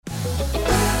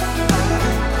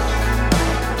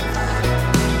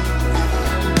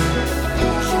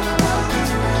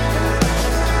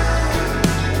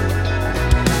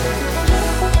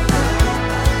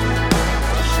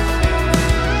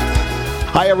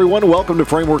Hi, everyone. Welcome to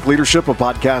Framework Leadership, a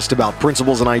podcast about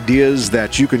principles and ideas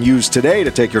that you can use today to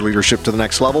take your leadership to the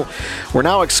next level. We're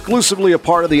now exclusively a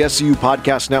part of the SCU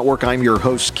Podcast Network. I'm your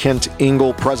host, Kent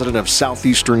Ingle, president of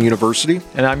Southeastern University.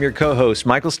 And I'm your co-host,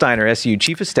 Michael Steiner, SCU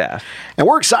Chief of Staff. And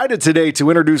we're excited today to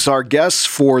introduce our guests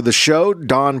for the show,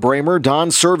 Don Bramer.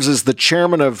 Don serves as the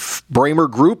chairman of Bramer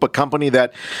Group, a company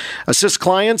that assists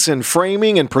clients in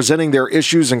framing and presenting their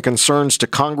issues and concerns to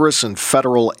Congress and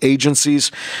federal agencies.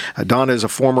 Don is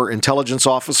a former intelligence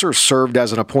officer, served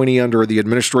as an appointee under the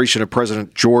administration of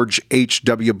President George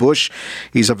H.W. Bush.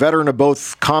 He's a veteran of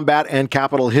both combat and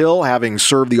Capitol Hill, having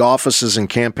served the offices and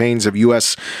campaigns of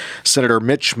U.S. Senator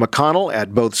Mitch McConnell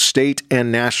at both state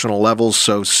and national levels.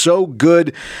 So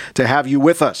good to have you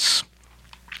with us.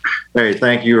 Hey,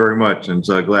 thank you very much, and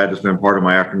so glad to spend part of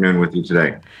my afternoon with you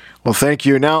today. Well, thank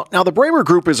you. Now, the Bramer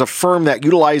Group is a firm that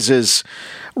utilizes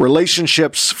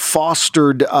relationships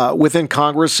fostered within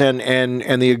Congress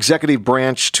and the executive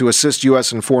branch to assist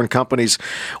U.S. and foreign companies,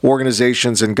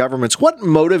 organizations, and governments. What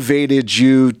motivated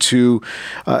you to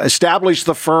establish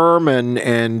the firm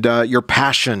and your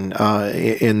passion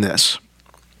in this?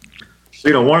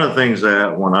 You know, one of the things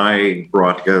that when I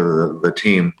brought together the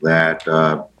team that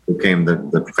became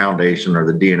the foundation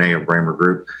or the DNA of Bramer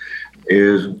Group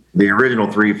is the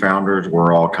original three founders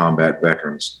were all combat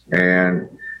veterans. And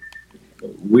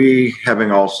we,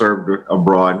 having all served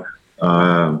abroad,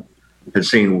 had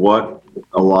seen what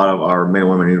a lot of our men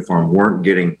and women in uniform weren't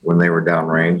getting when they were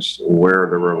downrange, where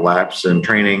there were lapses in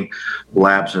training,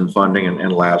 lapses in funding,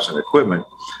 and lapses in equipment.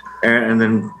 And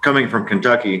then coming from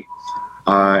Kentucky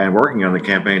and working on the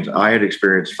campaigns, I had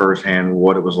experienced firsthand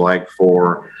what it was like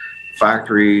for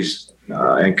factories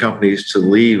and companies to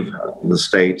leave the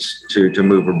states to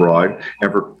move abroad, and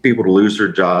for people to lose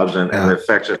their jobs and the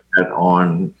effects it had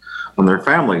on their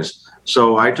families.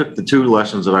 So I took the two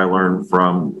lessons that I learned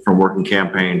from working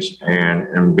campaigns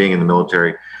and being in the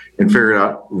military and figured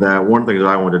out that one thing that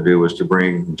I wanted to do was to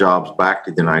bring jobs back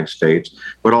to the United States,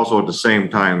 but also at the same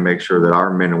time make sure that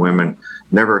our men and women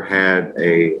never had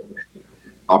a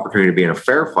opportunity to be in a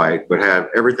fair fight, but have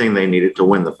everything they needed to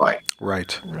win the fight.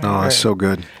 Right. Oh, that's so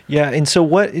good. Yeah. And so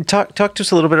talk to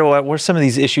us a little bit about what are some of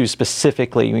these issues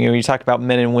specifically? You talk about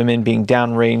men and women being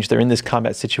downrange, they're in this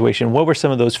combat situation. What were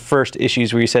some of those first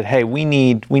issues where you said, hey, we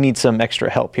need some extra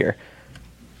help here?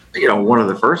 You know, one of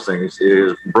the first things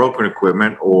is broken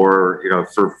equipment, or, you know,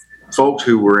 for folks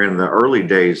who were in the early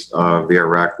days of the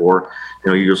Iraq War,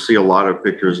 you know, you'll see a lot of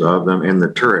pictures of them in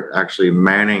the turret actually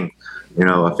manning, you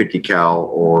know, a 50 cal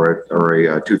or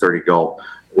a 230 Gulp,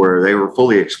 where they were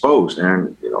fully exposed,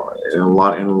 and you know, in a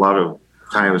lot of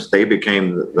times they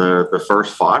became the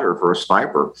first fodder for a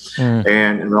sniper,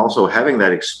 and also having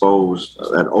that exposed,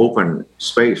 that open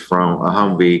space from a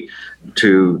Humvee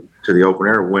to the open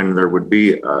air when there would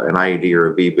be an IED or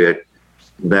a V-bit,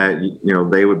 that you know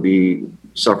they would be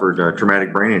suffered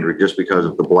traumatic brain injury just because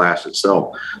of the blast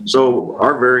itself. So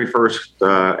our very first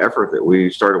effort that we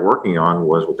started working on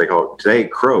was what they call today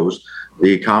CROWS,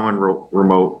 the Common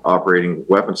Remote Operating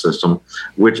Weapon System,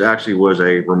 which actually was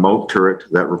a remote turret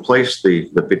that replaced the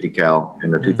 50 cal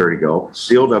and the 230 Gulp,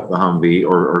 sealed up the Humvee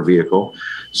or vehicle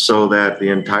so that the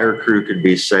entire crew could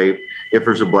be safe if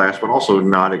there's a blast, but also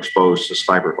not exposed to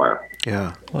sniper fire.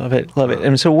 Yeah. Love it.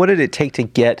 And so what did it take to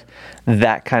get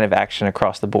that kind of action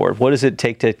across the board? What does it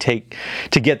take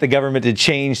to get the government to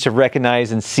change, to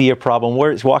recognize and see a problem?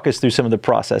 Walk us through some of the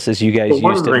processes you guys used to make it.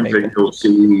 One of the things that you'll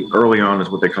see early on is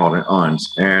what they call an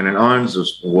UNS. And an UNS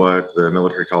is what the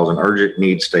military calls an urgent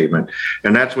need statement.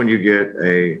 And that's when you get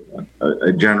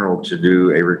a general to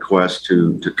do a request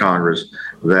to Congress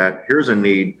that here's a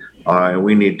need, and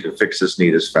we need to fix this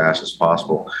need as fast as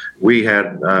possible. We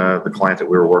had the client that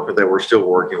we were working with, that we're still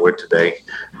working with today,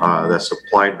 that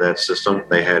supplied that system.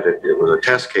 They had it was a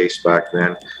test case back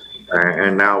then,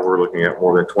 and now we're looking at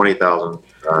more than 20,000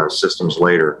 systems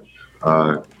later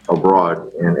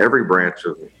abroad in every branch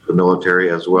of the military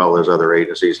as well as other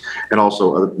agencies, and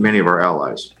also many of our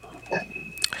allies.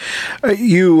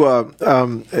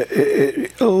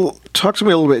 Talk to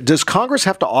me a little bit. Does Congress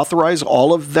have to authorize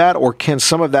all of that, or can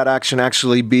some of that action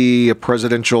actually be a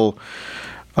presidential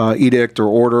edict or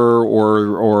order,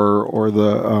 or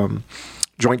the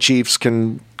Joint Chiefs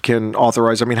can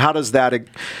authorize? I mean, how does that?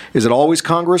 Is it always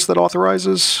Congress that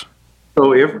authorizes?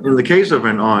 So, if in the case of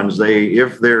an ONS,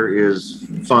 if there is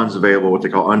funds available, what they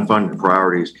call unfunded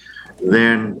priorities,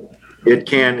 then it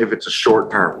can, if it's a short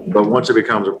term. But once it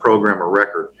becomes a program or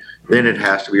record, then it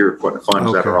has to be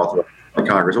funds that are authorized by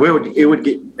Congress. It would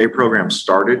get a program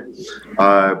started,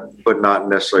 but not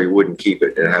necessarily wouldn't keep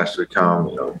it. It has to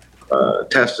become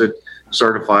tested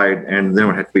certified, and then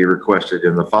would have to be requested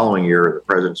in the following year, the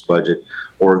president's budget,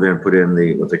 or then put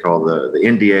in what they call the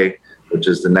NDA, which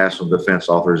is the National Defense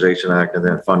Authorization Act, and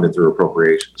then funded through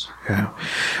appropriations. Yeah.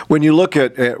 When you look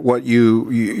at what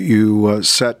you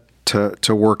set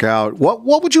to work out,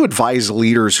 what would you advise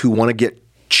leaders who want to get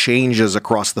changes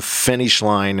across the finish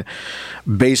line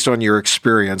based on your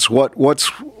experience?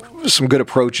 What's some good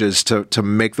approaches to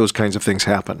make those kinds of things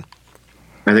happen?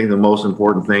 I think the most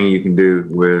important thing you can do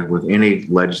with any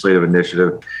legislative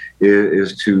initiative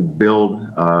is to build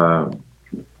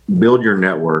your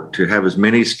network, to have as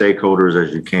many stakeholders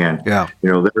as you can. Yeah.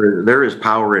 There is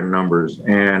power in numbers,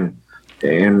 and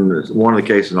in one of the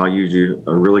cases, and I'll use you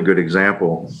a really good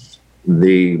example,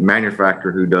 the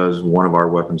manufacturer who does one of our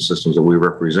weapon systems that we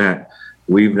represent,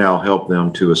 we've now helped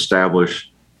them to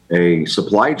establish a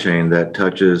supply chain that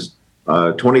touches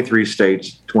 23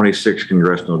 states, 26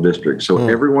 congressional districts. So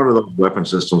every one of those weapon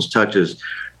systems touches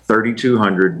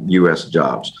 3,200 U.S.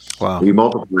 jobs. Wow. You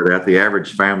multiply that, the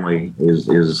average family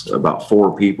is about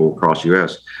 4 people across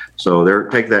U.S. So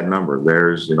take that number.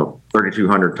 There's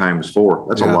 3,200 times 4.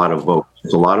 That's a lot of votes.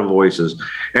 It's a lot of voices.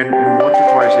 And once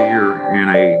or twice a year in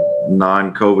a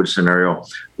non-COVID scenario,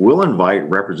 we'll invite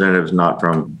representatives not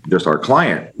from just our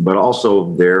client, but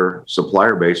also their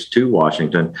supplier base to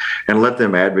Washington and let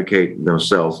them advocate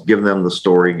themselves, give them the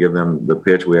story, give them the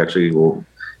pitch. We actually will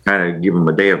kind of give them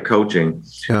a day of coaching,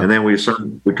 and then we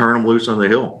turn them loose on the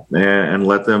Hill and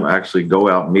let them actually go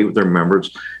out, meet with their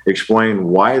members, explain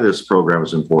why this program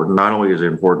is important. Not only is it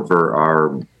important for our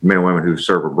men and women who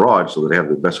serve abroad so that they have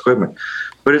the best equipment,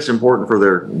 but it's important for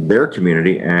their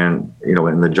community and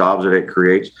and the jobs that it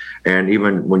creates. And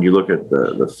even when you look at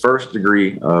the first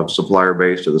degree of supplier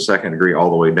base to the second degree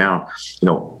all the way down,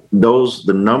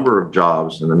 the number of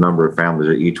jobs and the number of families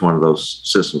that each one of those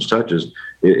systems touches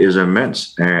is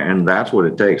immense. And that's what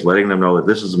it takes, letting them know that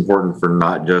this is important for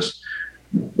not just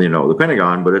the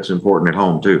Pentagon, but it's important at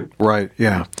home too. Right,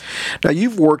 yeah. Now,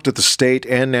 you've worked at the state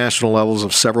and national levels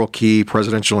of several key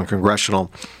presidential and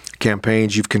congressional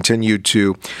campaigns. You've continued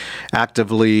to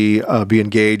actively be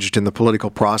engaged in the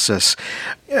political process.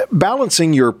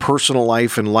 Balancing your personal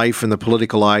life and life in the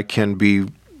political eye can be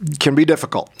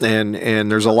difficult, and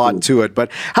there's a lot to it. But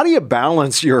how do you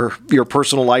balance your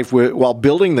personal life while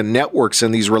building the networks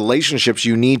and these relationships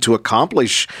you need to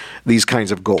accomplish these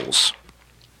kinds of goals?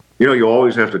 You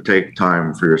always have to take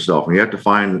time for yourself, and you have to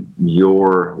find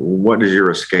what is your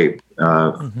escape.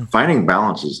 Finding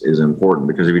balance is important,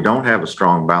 because if you don't have a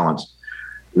strong balance,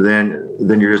 then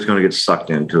you're just going to get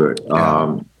sucked into it.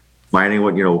 Yeah. Finding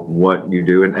what you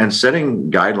do and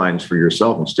setting guidelines for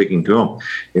yourself and sticking to them.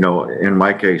 In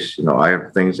my case, I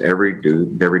have things every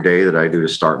day that I do to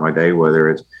start my day, whether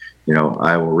it's,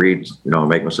 I will read,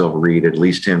 make myself read at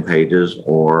least 10 pages,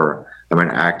 or I'm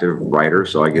an active writer.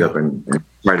 So I get up and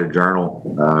try to journal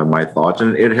my thoughts,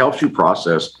 and it helps you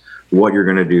process what you're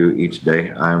going to do each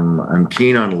day. I'm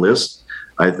keen on lists.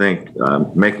 I think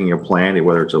making a plan,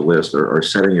 whether it's a list or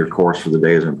setting your course for the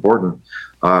day, is important.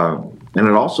 And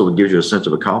it also gives you a sense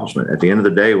of accomplishment. At the end of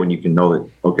the day, when you can know that,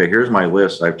 okay, here's my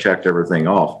list, I've checked everything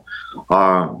off.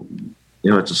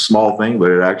 It's a small thing, but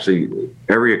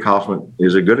every accomplishment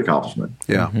is a good accomplishment.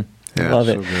 Yeah. Mm-hmm. Yeah, love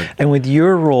it. Good. And with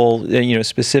your role,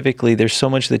 specifically, there's so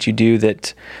much that you do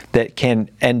that can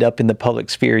end up in the public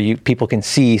sphere. People can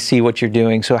see what you're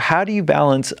doing. So how do you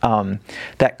balance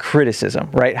that criticism,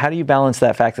 right? How do you balance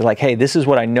that fact that, like, hey, this is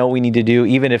what I know we need to do,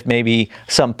 even if maybe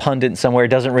some pundit somewhere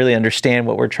doesn't really understand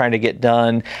what we're trying to get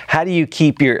done? How do you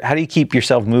keep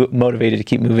yourself motivated to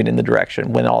keep moving in the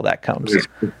direction when all that comes? It's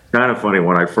kind of funny.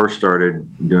 When I first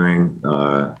started doing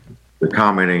the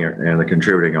commenting and the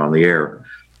contributing on the air,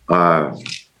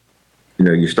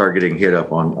 you start getting hit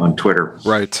up on Twitter,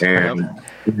 right? And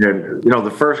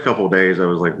the first couple of days, I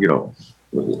was like, you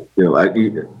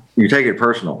take it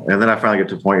personal, and then I finally get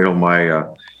to the point,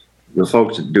 the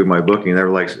folks that do my booking, they were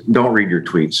like, don't read your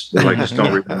tweets. They're like, just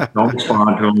don't read them. Don't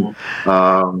respond to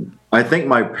them. I think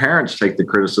my parents take the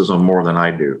criticism more than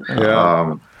I do.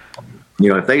 Yeah.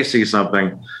 If they see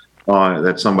something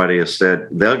that somebody has said,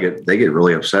 they get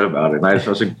really upset about it. And I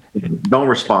said, don't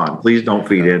respond. Please don't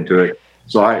feed into it.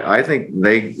 So I think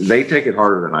they take it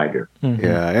harder than I do. Mm-hmm.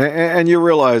 Yeah, and you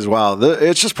realize, wow,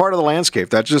 it's just part of the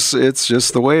landscape. It's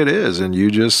just the way it is, and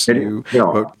yeah.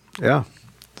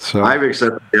 So I've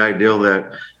accepted the ideal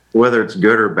that whether it's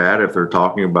good or bad, if they're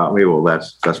talking about me, well,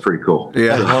 that's pretty cool.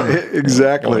 Yeah,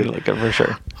 exactly. For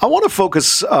sure. I want to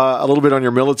focus a little bit on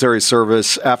your military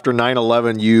service. After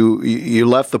 9/11, you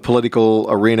left the political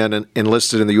arena and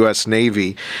enlisted in the U.S.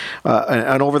 Navy.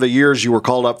 And over the years, you were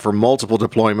called up for multiple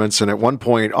deployments, and at one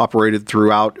point operated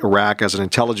throughout Iraq as an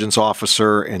intelligence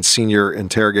officer and senior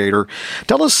interrogator.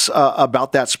 Tell us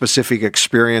about that specific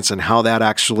experience and how that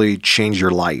actually changed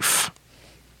your life.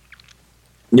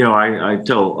 I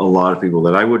tell a lot of people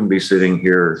that I wouldn't be sitting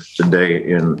here today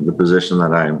in the position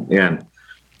that I'm in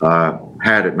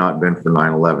had it not been for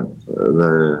 9/11.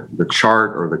 The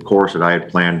chart or the course that I had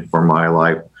planned for my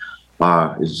life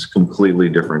is completely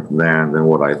different than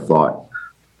what I thought.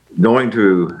 Going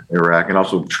to Iraq and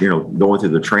also going through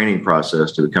the training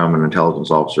process to become an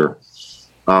intelligence officer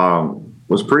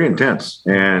was pretty intense,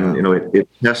 and it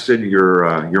tested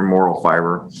your moral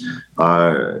fiber.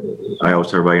 I always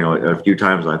tell everybody, a few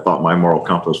times I thought my moral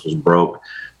compass was broke,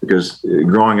 because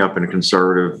growing up in a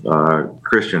conservative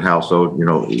Christian household,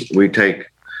 we take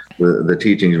the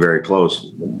teachings very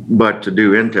close. But to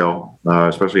do intel,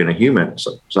 especially in a human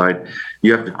side,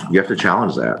 you have to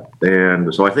challenge that.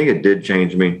 And so I think it did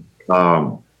change me.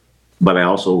 But I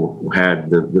also had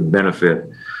the benefit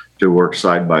to work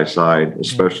side by side,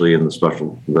 especially in the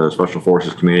special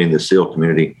forces community, the SEAL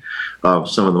community, of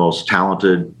some of the most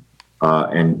talented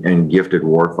and gifted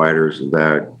warfighters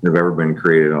that have ever been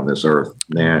created on this earth.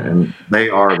 And they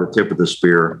are the tip of the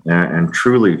spear and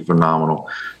truly phenomenal.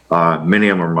 Many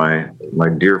of them are my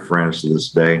dear friends to this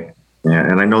day.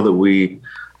 And I know that we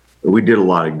did a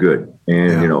lot of good.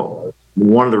 And,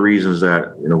 one of the reasons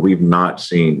that we've not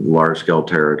seen large-scale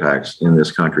terror attacks in this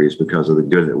country is because of the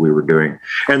good that we were doing,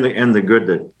 and the good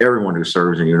that everyone who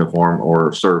serves in uniform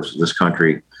or serves this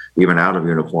country, even out of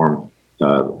uniform,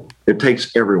 it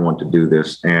takes everyone to do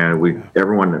this. And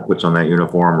everyone that puts on that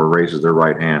uniform or raises their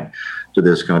right hand to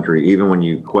this country, even when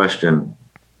you question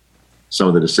some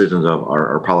of the decisions of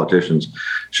our politicians,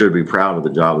 should be proud of the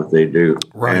job that they do.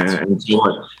 Right. And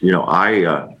so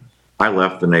I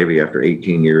left the Navy after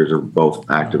 18 years of both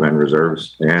active and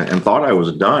reserves, and thought I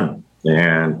was done.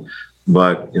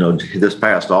 But this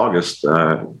past August,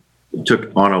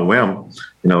 took on a whim,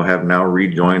 have now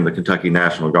rejoined the Kentucky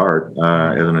National Guard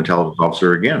as an intelligence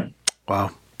officer again. Wow.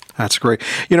 That's great.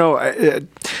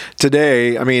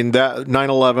 Today, that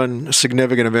 9/11,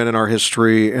 significant event in our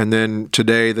history, and then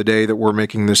today, the day that we're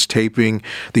making this taping,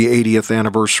 the 80th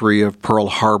anniversary of Pearl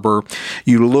Harbor.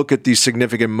 You look at these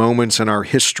significant moments in our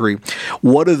history.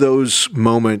 What are those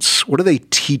moments? What do they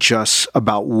teach us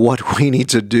about what we need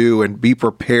to do and be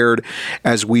prepared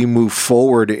as we move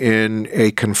forward in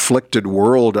a conflicted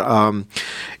world?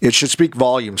 It should speak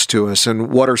volumes to us. And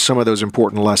what are some of those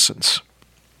important lessons?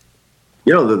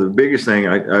 The biggest thing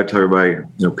I tell everybody,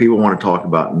 people want to talk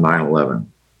about 9/11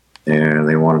 and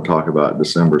they want to talk about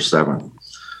December 7th.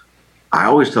 I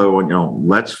always tell everyone,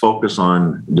 let's focus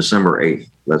on December 8th.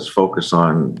 Let's focus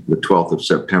on the 12th of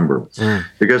September.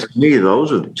 Because to me,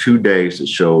 those are the 2 days that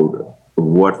showed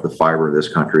what the fiber of this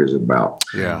country is about.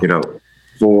 Yeah.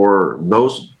 For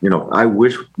those, I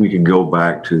wish we could go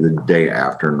back to the day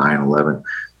after 9/11.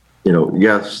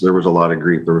 Yes, there was a lot of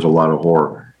grief. There was a lot of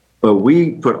horror. But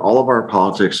we put all of our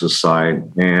politics aside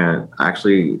and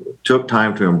actually took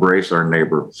time to embrace our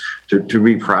neighbor, to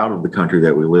be proud of the country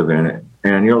that we live in.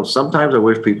 And, sometimes I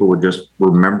wish people would just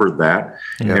remember that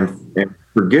and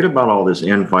forget about all this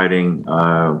infighting,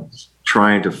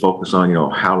 trying to focus on,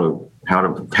 how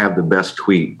to have the best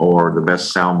tweet or the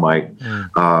best soundbite.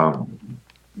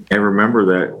 And remember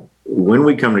that when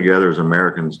we come together as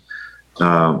Americans,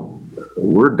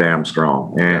 we're damn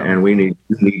strong, and we need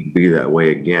to be that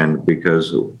way again,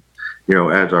 because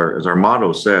as our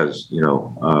motto says,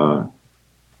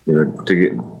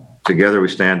 together we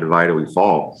stand, divided we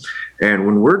fall. And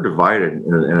when we're divided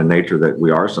in a nature that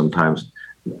we are sometimes,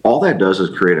 all that does is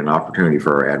create an opportunity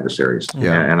for our adversaries.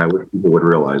 And I wish people would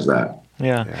realize that.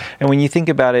 Yeah. And when you think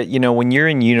about it, when you're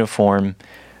in uniform,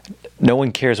 no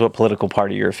one cares what political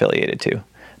party you're affiliated to.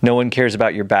 No one cares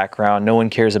about your background. No one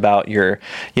cares about your,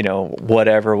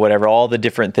 whatever, all the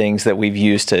different things that we've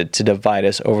used to divide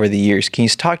us over the years. Can you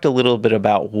talk a little bit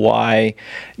about why,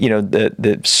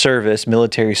 the service,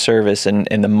 military service, and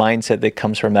the mindset that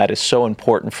comes from that is so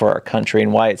important for our country,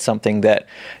 and why it's something that,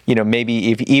 maybe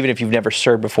even if you've never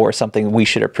served before, something we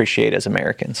should appreciate as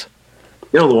Americans?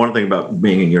 The one thing about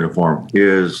being in uniform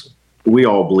is we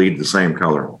all bleed the same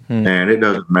color, and it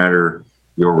doesn't matter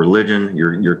your religion,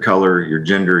 your color, your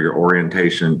gender, your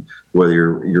orientation, whether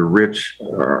you're rich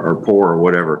or poor or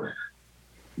whatever.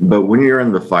 But when you're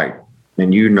in the fight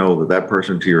and that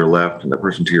person to your left and that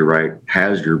person to your right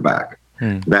has your back,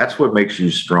 That's what makes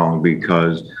you strong,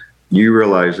 because you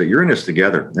realize that you're in this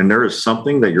together, and there is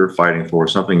something that you're fighting for,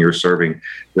 something you're serving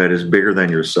that is bigger than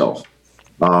yourself.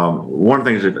 One of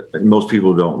the things that most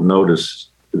people don't notice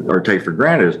or take for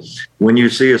granted is when you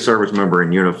see a service member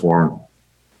in uniform,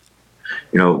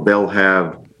 they'll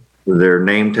have their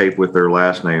name taped with their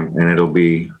last name, and it'll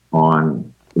be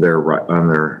on their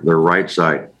right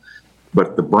side.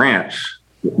 But the branch,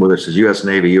 whether it's U.S.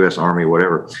 Navy, U.S. Army,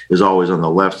 whatever, is always on the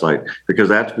left side, because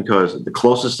the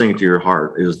closest thing to your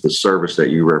heart is the service that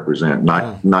you represent,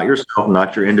 not yourself,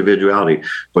 not your individuality,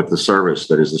 but the service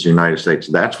that is the United States.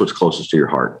 That's what's closest to your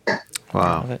heart.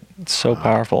 Wow. It's so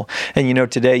powerful.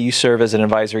 And today you serve as an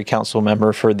advisory council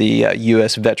member for the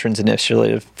U.S. Veterans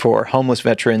Initiative for Homeless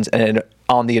Veterans, and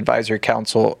on the advisory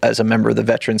council as a member of the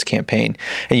Veterans Campaign.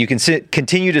 And you can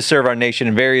continue to serve our nation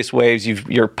in various ways.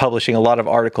 You're publishing a lot of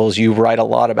articles. You write a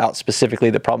lot about specifically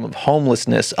the problem of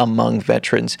homelessness among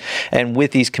veterans. And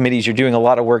with these committees, you're doing a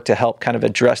lot of work to help kind of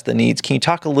address the needs. Can you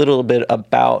talk a little bit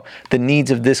about the needs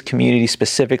of this community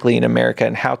specifically in America,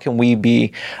 and how can we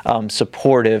be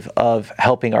supportive of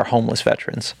helping our homeless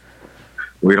veterans?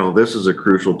 This is a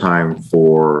crucial time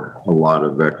for a lot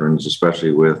of veterans,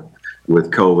 especially with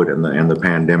COVID and the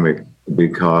pandemic,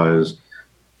 because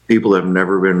people have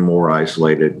never been more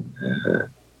isolated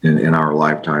in our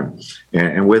lifetime.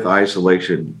 And with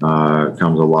isolation comes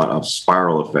a lot of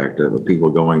spiral effect of people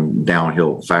going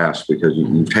downhill fast, because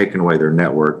you've taken away their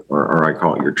network, or I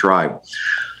call it your tribe.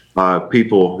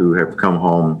 People who have come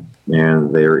home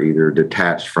and they're either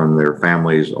detached from their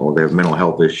families or they have mental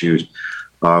health issues.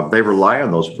 They rely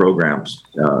on those programs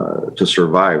to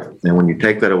survive. And when you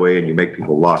take that away and you make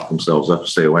people lock themselves up to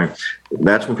stay away,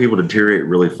 that's when people deteriorate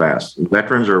really fast.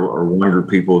 Veterans are one group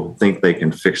of people who think they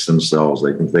can fix themselves.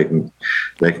 They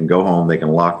can go home, they can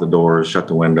lock the doors, shut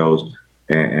the windows,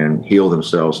 and heal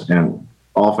themselves. And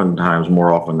oftentimes,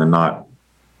 more often than not,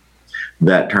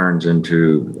 that turns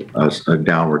into a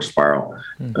downward spiral.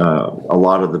 A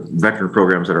lot of the veteran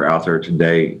programs that are out there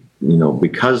today,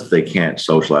 because they can't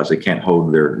socialize, they can't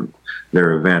hold their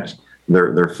events,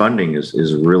 their funding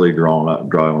is really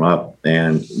drawn up,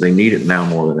 and they need it now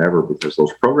more than ever, because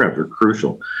those programs are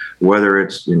crucial. Whether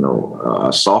it's a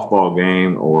softball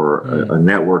game or a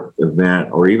network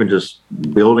event, or even just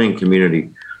building community,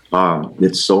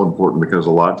 it's so important, because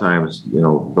a lot of times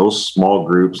those small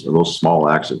groups and those small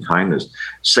acts of kindness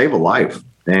save a life.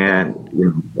 And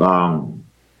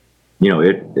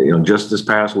just this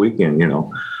past weekend,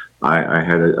 I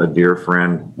had a dear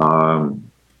friend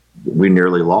we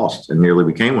nearly lost, and nearly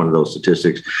became one of those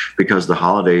statistics, because the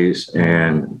holidays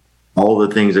and all the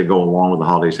things that go along with the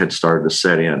holidays had started to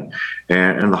set in.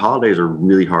 And the holidays are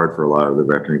really hard for a lot of the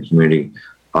veteran community,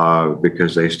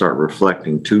 because they start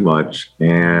reflecting too much,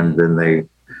 and then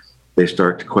they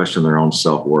start to question their own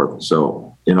self-worth.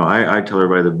 So, I tell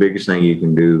everybody the biggest thing you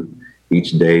can do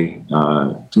each day,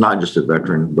 it's not just a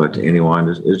veteran, but to anyone,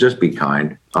 is just be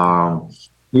kind.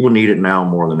 People need it now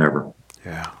more than ever.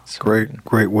 Yeah,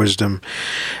 great wisdom.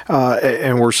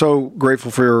 And we're so grateful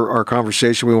for our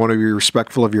conversation. We want to be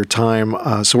respectful of your time.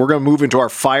 So we're going to move into our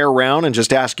fire round and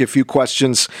just ask you a few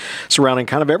questions surrounding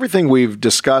kind of everything we've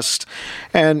discussed.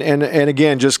 And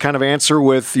again, just kind of answer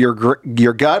with your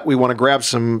gut. We want to grab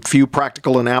some few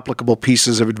practical and applicable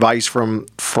pieces of advice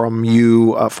from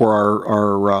you for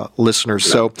our listeners.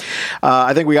 So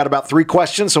I think we got about 3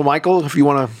 questions. So Michael, if you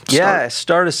want to start. Yeah,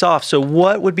 start us off. So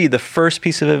what would be the first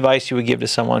piece of advice you would give to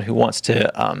someone who wants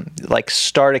to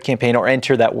start a campaign or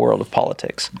enter that world of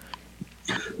politics?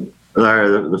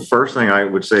 The first thing I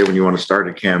would say when you want to start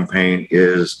a campaign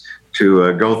is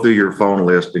to go through your phone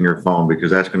list in your phone, because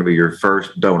that's going to be your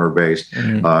first donor base.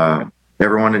 Mm-hmm.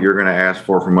 Everyone that you're going to ask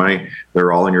for money,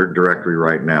 they're all in your directory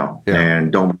right now. Yeah.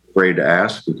 And don't be afraid to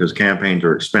ask, because campaigns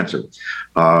are expensive.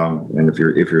 And if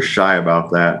you're shy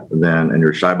about that, and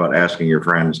you're shy about asking your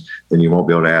friends, then you won't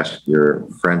be able to ask your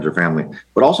friends or family.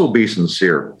 But also be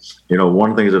sincere. One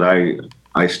of the things that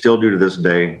I still do to this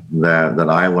day that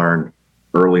I learned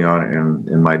early on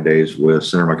in my days with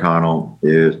Senator McConnell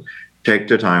is take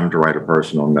the time to write a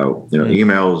personal note.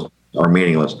 Emails are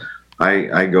meaningless.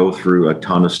 I go through a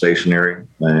ton of stationery,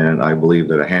 and I believe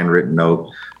that a handwritten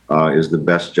note is the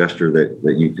best gesture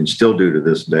that you can still do to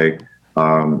this day.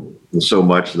 So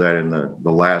much that in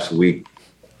the last week,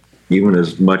 even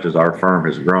as much as our firm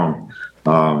has grown,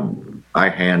 I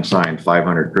hand signed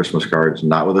 500 Christmas cards,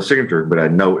 not with a signature, but a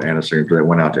note and a signature that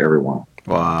went out to everyone.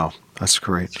 Wow, that's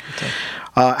great.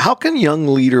 How can young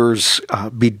leaders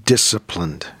be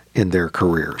disciplined in their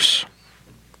careers?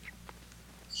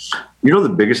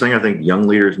 The biggest thing I think young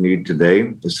leaders need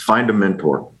today is find a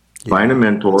mentor. Yeah, find a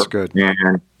mentor that's good.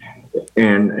 And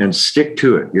and stick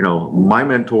to it. My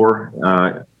mentor,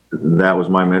 that was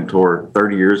my mentor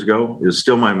 30 years ago, is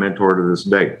still my mentor to this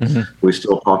day. Mm-hmm. We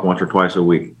still talk once or twice a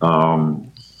week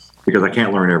because I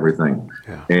can't learn everything.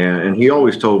 Yeah. And he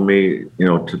always told me,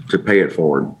 to pay it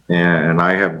forward. And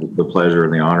I have the pleasure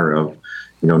and the honor of,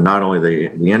 not only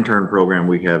the intern program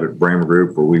we have at Bramer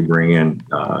Group, where we bring in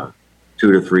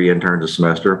 2 to 3 interns a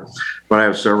semester, but I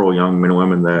have several young men and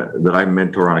women that I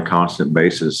mentor on a constant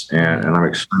basis, and I'm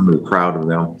extremely proud of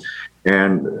them.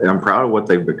 And I'm proud of what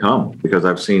they've become, because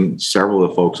I've seen several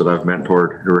of the folks that I've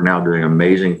mentored who are now doing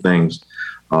amazing things.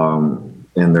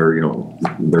 And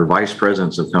they're vice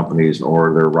presidents of companies,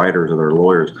 or they're writers, or they're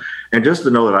lawyers. And just to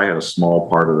know that I had a small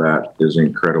part of that is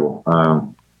incredible.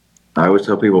 I always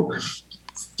tell people,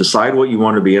 decide what you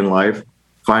want to be in life,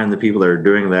 find the people that are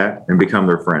doing that, and become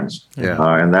their friends. Yeah.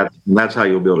 And that's how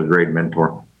you'll build a great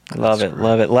mentor. Love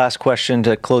it. Last question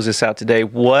to close this out today.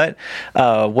 What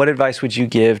advice would you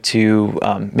give to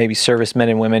maybe servicemen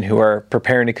and women who are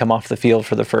preparing to come off the field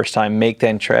for the first time, make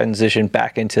that transition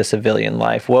back into civilian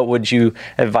life? What would you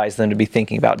advise them to be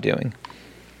thinking about doing?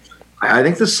 I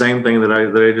think the same thing that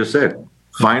I just said.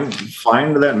 Find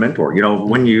that mentor.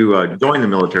 When you join the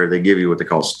military, they give you what they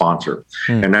call a sponsor,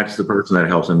 and that's the person that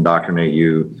helps indoctrinate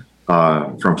you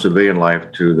from civilian life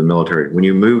to the military. When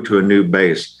you move to a new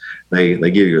base, they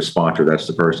give you a sponsor. That's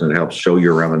the person that helps show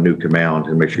you around the new command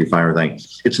and make sure you find everything.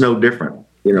 It's no different.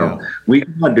 We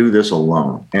cannot do this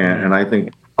alone. And I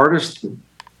think the hardest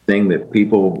thing that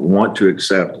people want to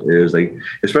accept is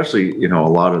especially, a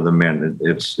lot of the men,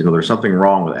 it's, there's something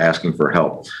wrong with asking for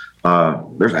help.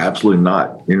 There's absolutely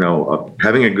not.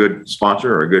 Having a good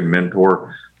sponsor or a good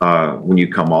mentor when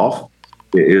you come off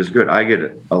is good. I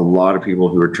get a lot of people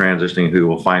who are transitioning who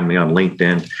will find me on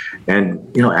LinkedIn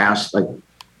and, ask,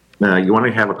 you want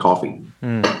to have a coffee?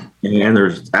 And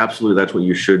that's what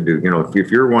you should do.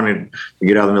 If you're wanting to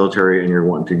get out of the military and you're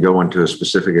wanting to go into a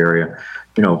specific area,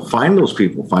 find those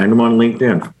people, find them on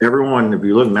LinkedIn. Everyone, if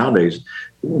you look nowadays,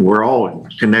 we're all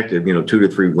connected, 2 to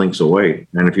 3 links away.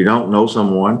 And if you don't know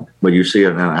someone, but you see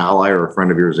an ally or a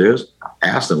friend of yours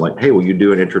ask them, hey, will you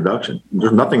do an introduction?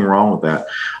 There's nothing wrong with that.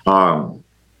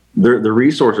 The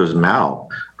resources now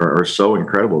are so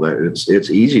incredible that it's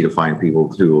easy to find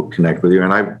people to connect with you.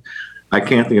 And I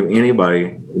can't think of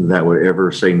anybody that would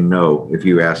ever say no if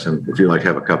you ask them if you'd like to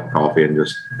have a cup of coffee and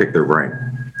just pick their brain.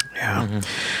 Yeah. Mm-hmm.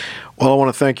 Well, I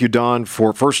want to thank you, Don,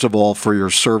 first of all, for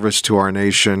your service to our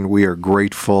nation. We are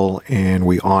grateful and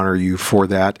we honor you for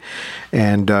that,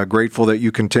 and grateful that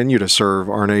you continue to serve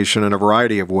our nation in a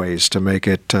variety of ways to make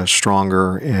it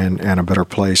stronger and a better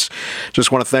place.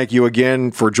 Just want to thank you again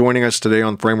for joining us today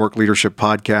on Framework Leadership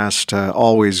Podcast.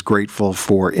 Always grateful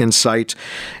for insight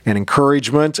and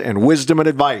encouragement and wisdom and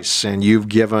advice, and you've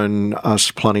given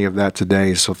us plenty of that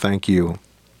today, so thank you.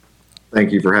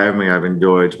 Thank you for having me. I've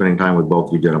enjoyed spending time with both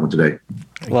of you gentlemen today.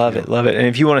 Love it. And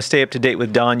if you want to stay up to date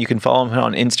with Don, you can follow him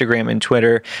on Instagram and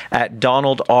Twitter at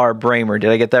Donald R. Bramer.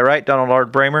 Did I get that right? Donald R.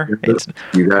 Bramer?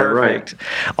 You got perfect. It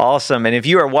right. Awesome. And if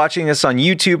you are watching us on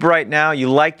YouTube right now, you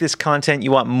like this content, you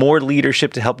want more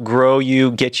leadership to help grow you,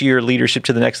 get your leadership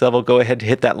to the next level, go ahead and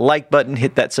hit that like button,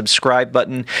 hit that subscribe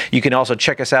button. You can also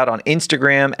check us out on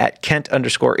Instagram at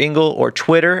Kent_Ingle or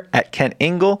Twitter at Kent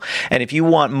Ingle. And if you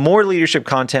want more leadership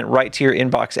content right to your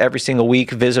inbox every single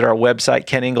week, visit our website,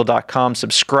 kentingle.com.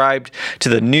 Subscribed to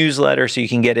the newsletter so you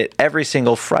can get it every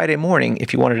single Friday morning.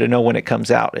 If you wanted to know when it comes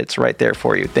out, it's right there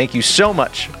for you. Thank you so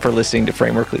much for listening to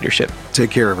Framework Leadership.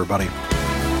 Take care, everybody.